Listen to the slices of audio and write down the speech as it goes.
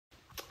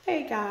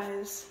Hey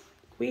guys,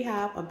 we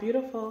have a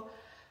beautiful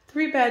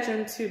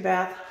 3-bedroom,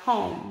 2-bath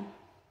home.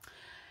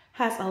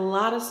 Has a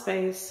lot of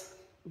space,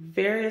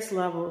 various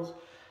levels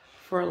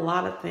for a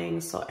lot of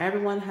things. So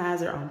everyone has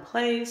their own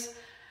place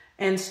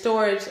and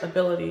storage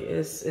ability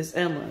is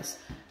endless.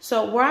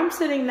 So where I'm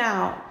sitting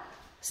now,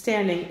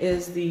 standing,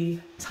 is the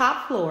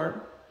top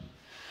floor.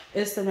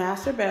 It's the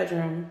master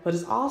bedroom, but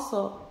it's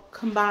also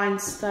combined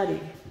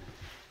study.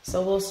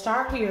 So we'll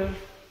start here.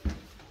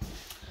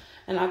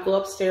 And I'll go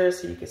upstairs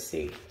so you can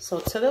see.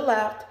 So to the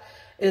left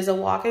is a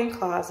walk-in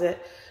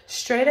closet.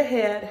 Straight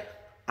ahead,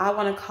 I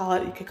want to call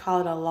it, you could call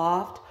it a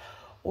loft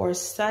or a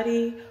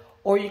study,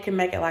 or you can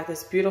make it like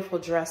this beautiful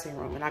dressing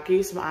room. And I'll give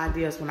you some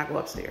ideas when I go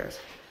upstairs.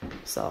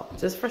 So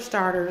just for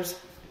starters,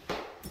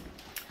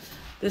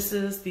 this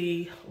is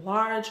the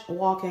large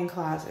walk-in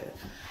closet.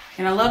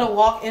 And I love to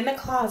walk in the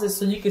closet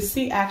so you can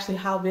see actually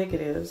how big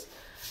it is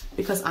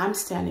because I'm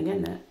standing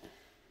in it.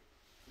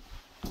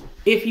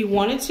 If you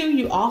wanted to,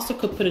 you also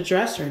could put a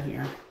dresser in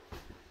here.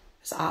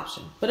 It's an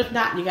option. But if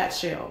not, you got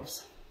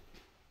shelves.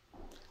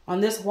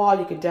 On this wall,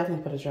 you could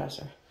definitely put a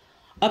dresser.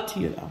 Up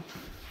to you,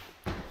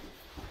 though.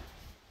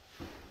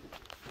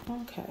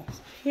 Okay,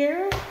 so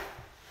here.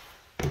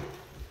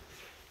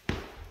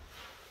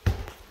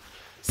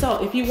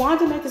 So if you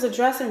wanted to make this a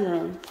dressing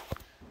room,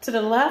 to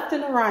the left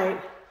and the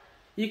right,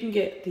 you can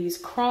get these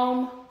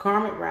chrome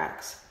garment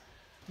racks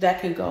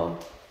that can go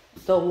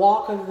the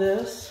walk of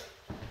this.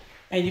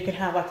 And you can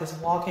have like this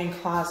walk-in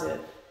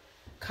closet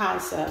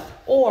concept,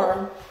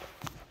 or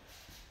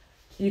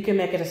you can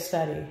make it a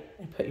study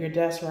and put your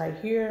desk right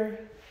here,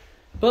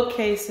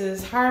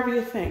 bookcases, however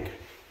you think.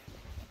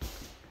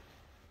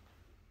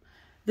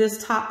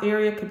 This top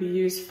area could be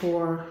used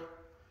for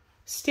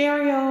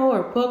stereo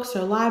or books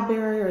or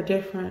library or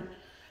different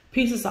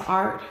pieces of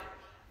art.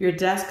 Your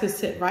desk could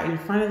sit right in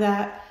front of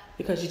that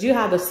because you do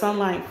have the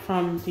sunlight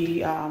from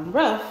the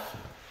roof,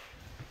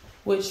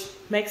 which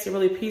makes it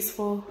really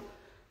peaceful.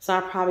 So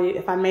I probably,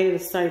 if I made it a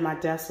study, my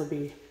desk would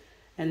be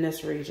in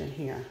this region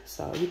here.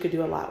 So you could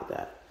do a lot with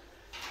that.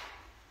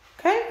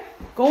 Okay,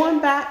 going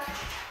back,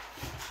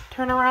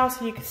 turn around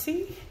so you can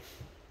see.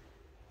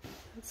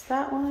 That's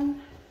that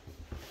one.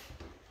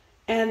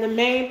 And the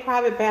main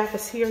private bath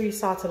is here. You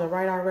saw to the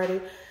right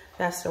already.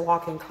 That's the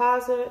walk-in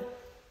closet.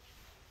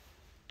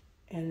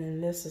 And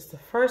then this is the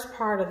first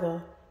part of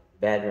the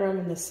bedroom,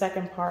 and the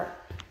second part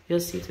you'll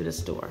see through this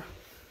door.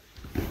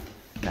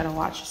 Gotta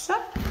watch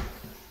yourself.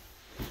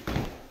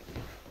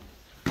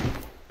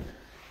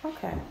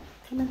 Okay,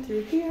 coming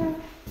through here.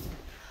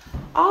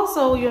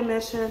 Also, you'll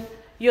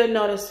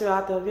notice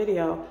throughout the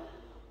video,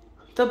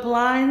 the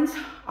blinds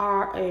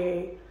are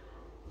a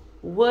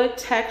wood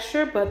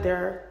texture, but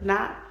they're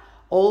not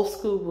old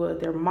school wood,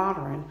 they're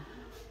modern.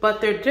 But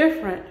they're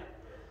different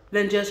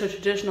than just the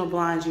traditional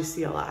blinds you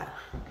see a lot.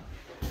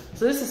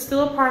 So this is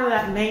still a part of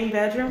that main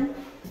bedroom.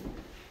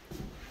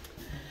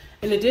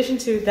 In addition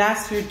to,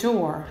 that's your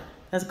door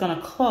that's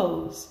gonna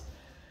close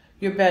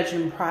your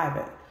bedroom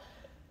private.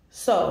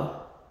 So,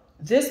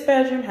 this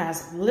bedroom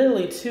has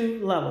literally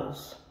 2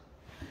 levels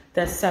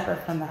that's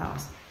separate from the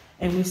house.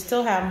 And we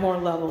still have more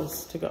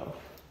levels to go.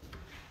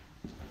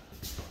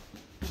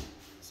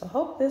 So I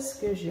hope this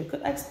gives you a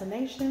good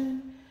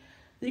explanation.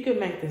 You can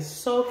make this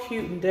so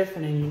cute and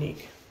different and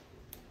unique.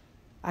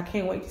 I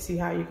can't wait to see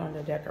how you're going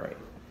to decorate.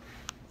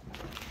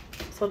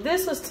 So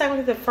this was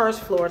technically the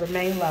first floor, the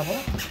main level.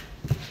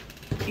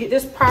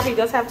 This property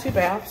does have 2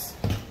 baths.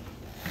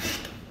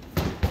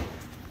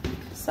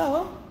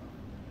 So,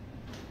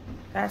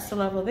 that's the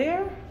level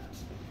there,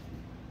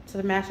 to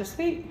the master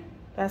suite.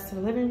 That's to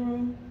the living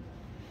room.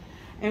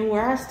 And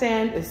where I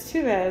stand is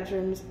 2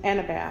 bedrooms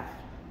and a bath.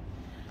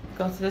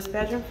 Go to this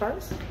bedroom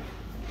first.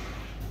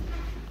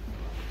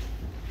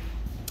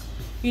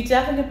 You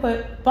definitely could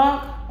put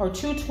bunk or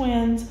 2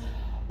 twins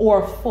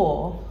or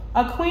full.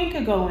 A queen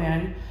could go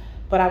in,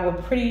 but I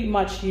would pretty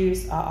much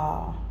use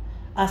a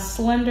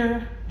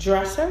slender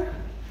dresser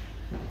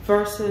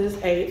versus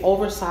a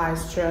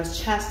oversized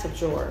chest of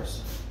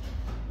drawers.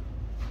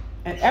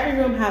 And every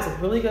room has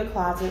really good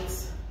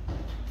closets,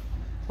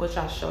 which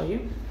I'll show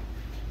you.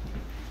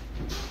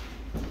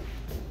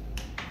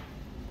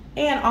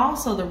 And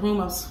also the room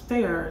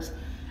upstairs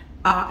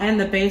and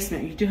the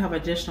basement, you do have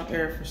additional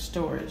area for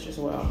storage as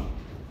well.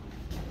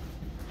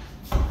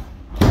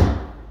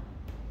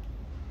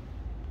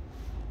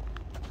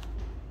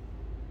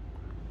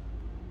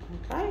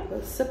 Okay,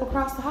 let's zip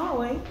across the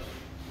hallway.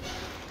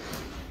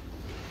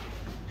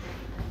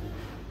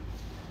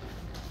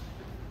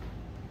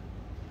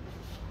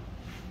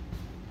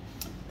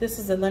 This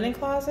is the linen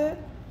closet,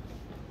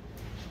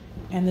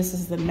 and this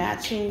is the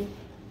matching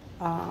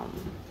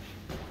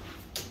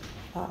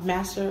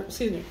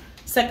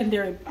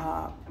secondary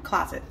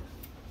closet.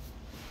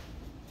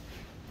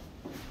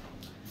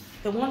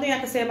 The one thing I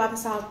can say about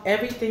this house,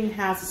 everything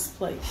has its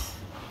place.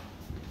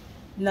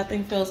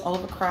 Nothing feels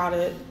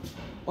overcrowded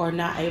or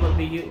not able to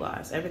be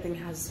utilized. Everything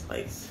has its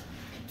place.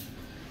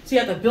 So you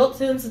have the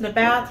built-ins in the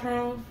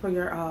bathroom for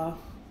your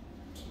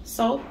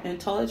soap and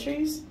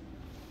toiletries.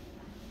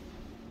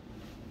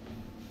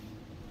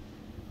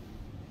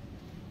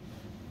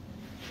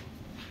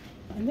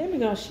 And then we're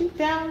gonna shoot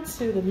down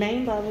to the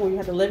main level where you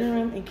have the living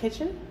room and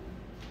kitchen.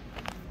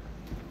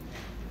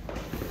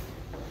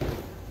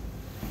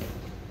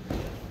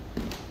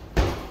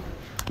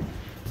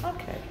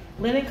 Okay,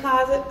 linen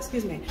closet,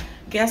 excuse me,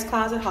 guest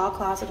closet, hall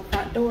closet, the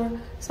front door.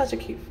 Such a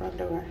cute front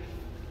door.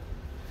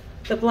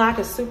 The black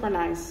is super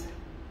nice.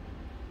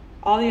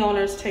 All the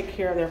owners take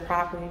care of their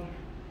property,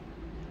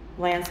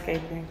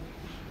 landscaping.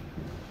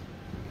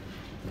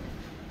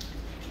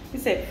 You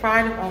say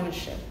pride of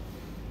ownership.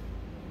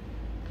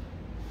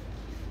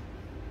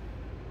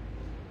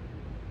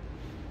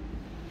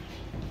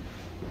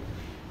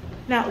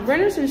 Now,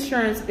 renter's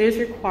insurance is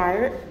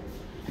required,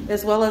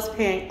 as well as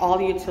paying all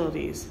the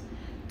utilities.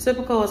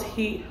 Typical is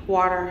heat,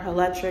 water,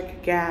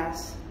 electric,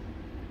 gas,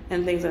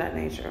 and things of that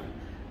nature.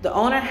 The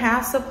owner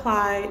has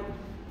supplied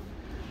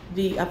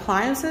the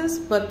appliances,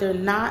 but they're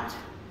not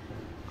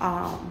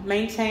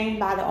maintained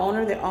by the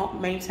owner, they're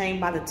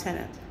maintained by the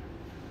tenant.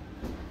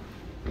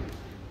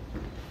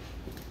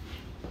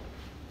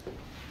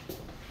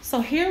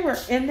 So here we're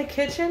in the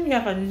kitchen. You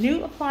have a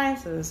new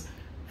appliances,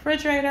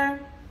 refrigerator,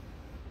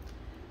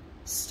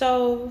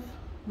 stove,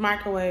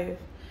 microwave,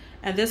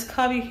 and this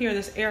cubby here,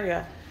 this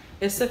area,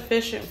 is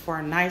sufficient for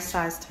a nice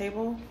sized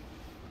table.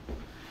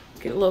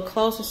 Get a little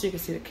closer so you can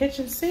see the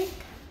kitchen sink.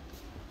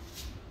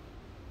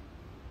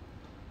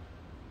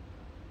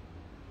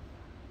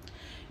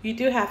 You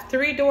do have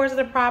 3 doors of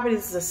the property.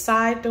 This is a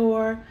side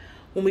door.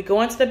 When we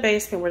go into the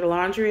basement where the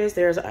laundry is,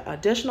 there's an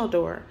additional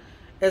door,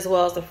 as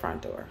well as the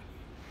front door.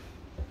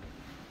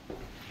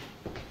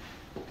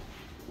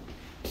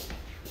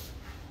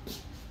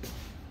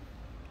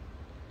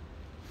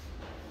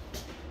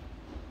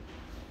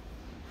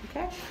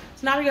 Okay,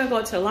 so now we're gonna go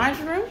into the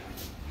laundry room.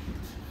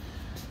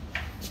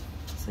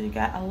 So you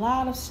got a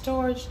lot of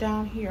storage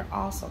down here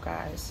also,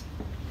 guys.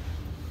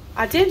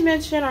 I did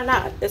mention or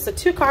not, it's a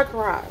 2-car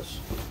garage.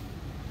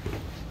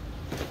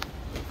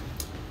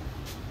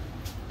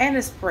 And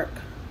it's brick.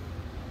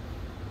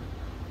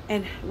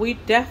 And we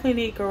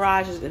definitely need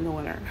garages in the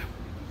winter.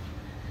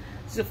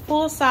 It's a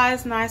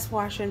full-size, nice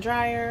washer and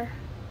dryer.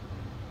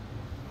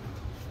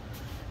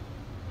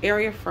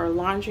 Area for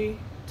laundry,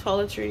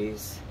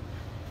 toiletries.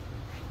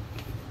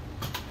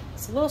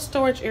 It's a little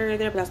storage area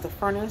there, but that's the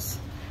furnace.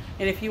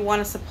 And if you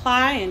want to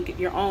supply and get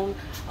your own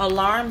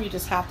alarm, you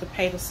just have to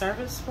pay the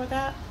service for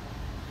that.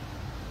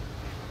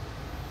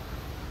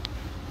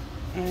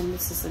 And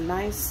this is a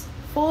nice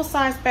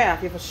full-size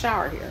bath. You have a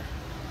shower here.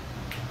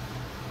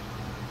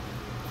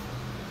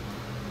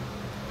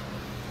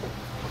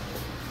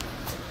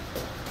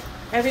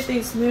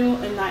 Everything's new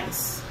and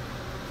nice.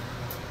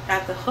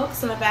 Got the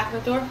hooks in the back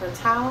of the door for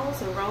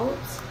towels and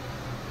robes.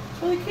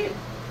 It's really cute.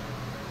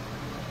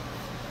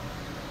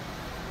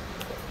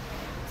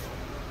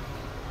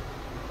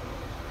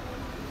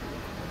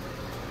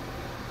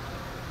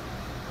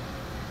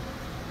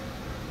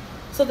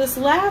 So this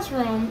last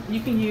room you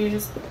can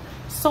use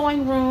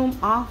sewing room,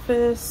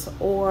 office,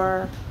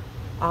 or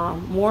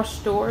more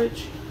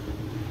storage.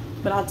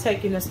 But I'll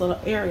take you in this little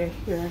area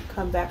here and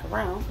come back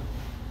around.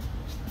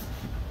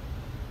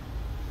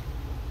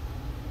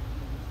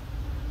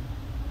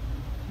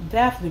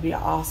 Definitely be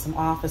an awesome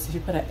office if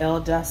you put an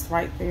L desk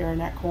right there in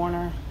that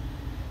corner,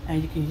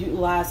 and you can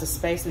utilize the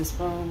space in this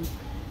room.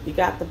 You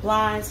got the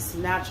blinds,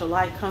 some natural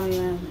light coming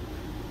in.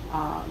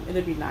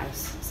 It'll be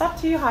nice. It's up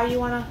to you how you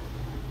want to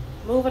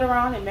move it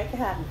around and make it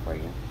happen for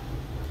you.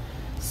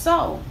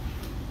 So,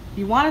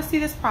 you want to see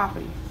this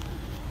property,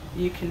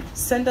 you can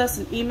send us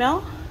an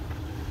email,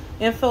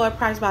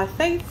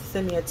 info@pricebyfaith.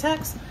 Send me a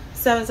text,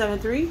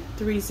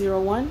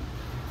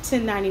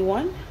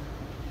 773-301-1091.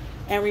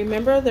 And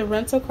remember the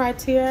rental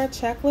criteria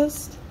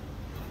checklist.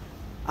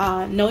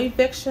 No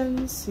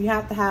evictions. You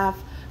have to have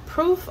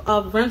proof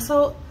of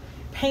rental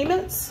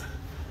payments,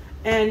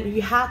 and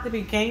you have to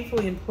be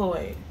gainfully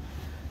employed.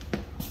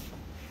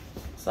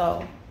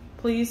 So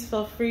please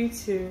feel free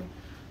to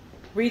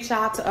reach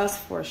out to us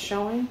for a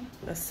showing.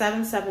 That's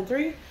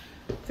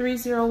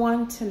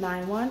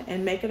 773-301-1091,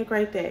 and make it a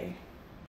great day.